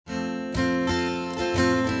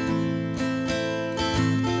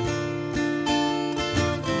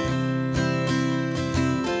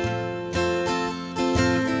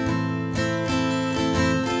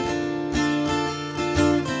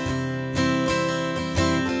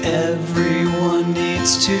Everyone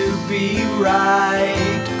needs to be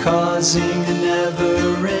right, causing a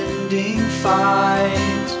never-ending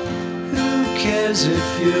fight. Who cares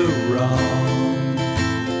if you're wrong?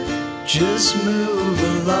 Just move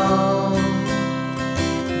along.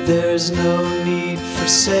 There's no need for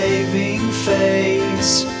saving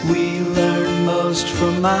face. We learn most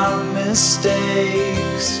from our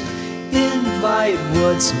mistakes. Invite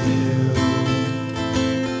what's new.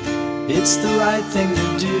 It's the right thing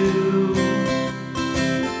to do.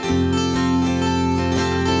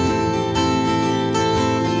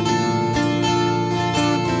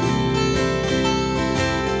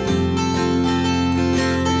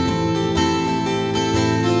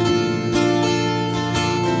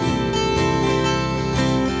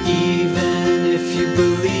 Even if you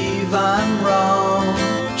believe I'm wrong,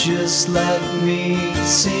 just let me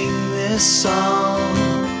sing this song.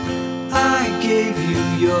 I gave you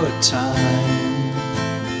your time,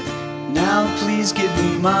 now please give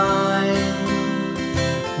me mine.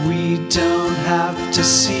 We don't have to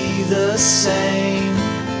see the same.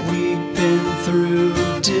 We've been through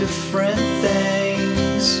different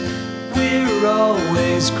things. We're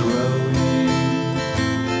always growing.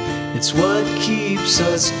 It's what keeps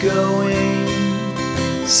us going.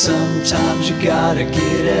 Sometimes you gotta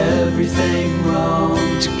get everything wrong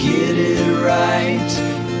to get it right.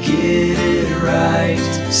 Get it right.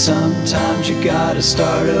 Sometimes you gotta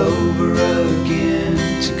start over again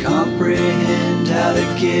to comprehend how to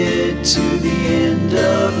get to the end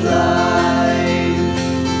of life.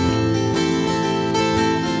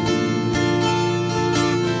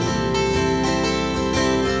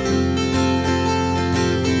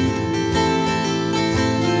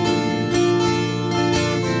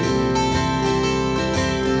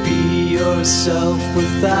 Be yourself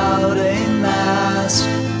without a mask.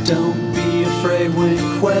 Don't be afraid when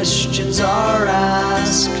questions are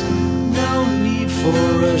asked. No need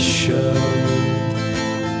for a show.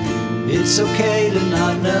 It's okay to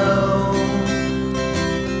not know.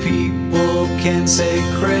 People can say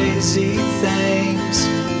crazy things.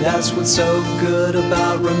 That's what's so good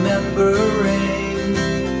about remembering.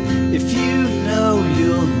 If you know,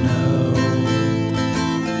 you'll know.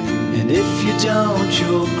 And if you don't,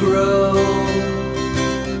 you'll grow.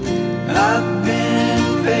 I've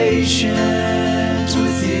been patient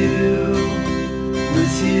with you.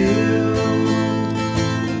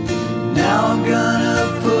 Now I'm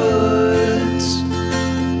gonna put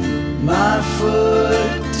my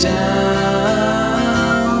foot down.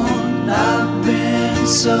 I've been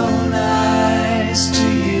so nice to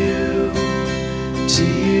you.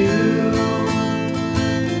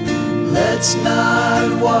 Let's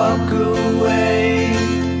not walk away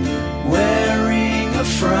wearing a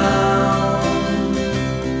frown.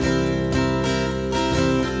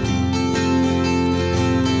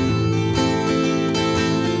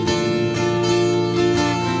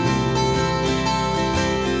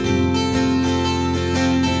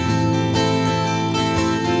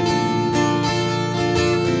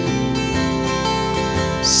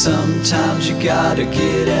 Sometimes you gotta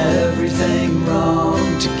get everything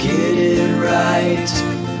wrong to get it right.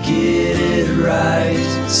 Get it right.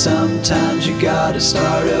 Sometimes you gotta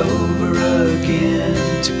start over again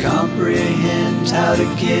to comprehend how to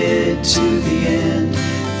get to the end.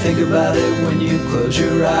 Think about it when you close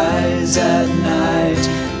your eyes at night.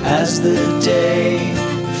 As the day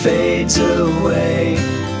fades away,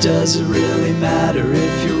 does it really matter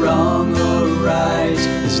if you're wrong or right?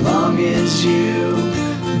 As long as you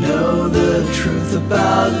know the truth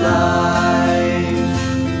about life.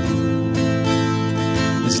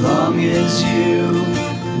 As long as you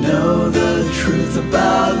know the truth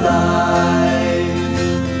about life.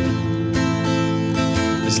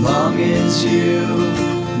 As long as you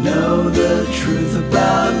know the truth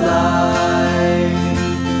about life.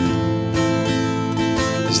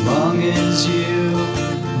 As long as you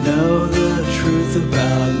know the truth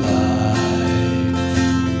about life.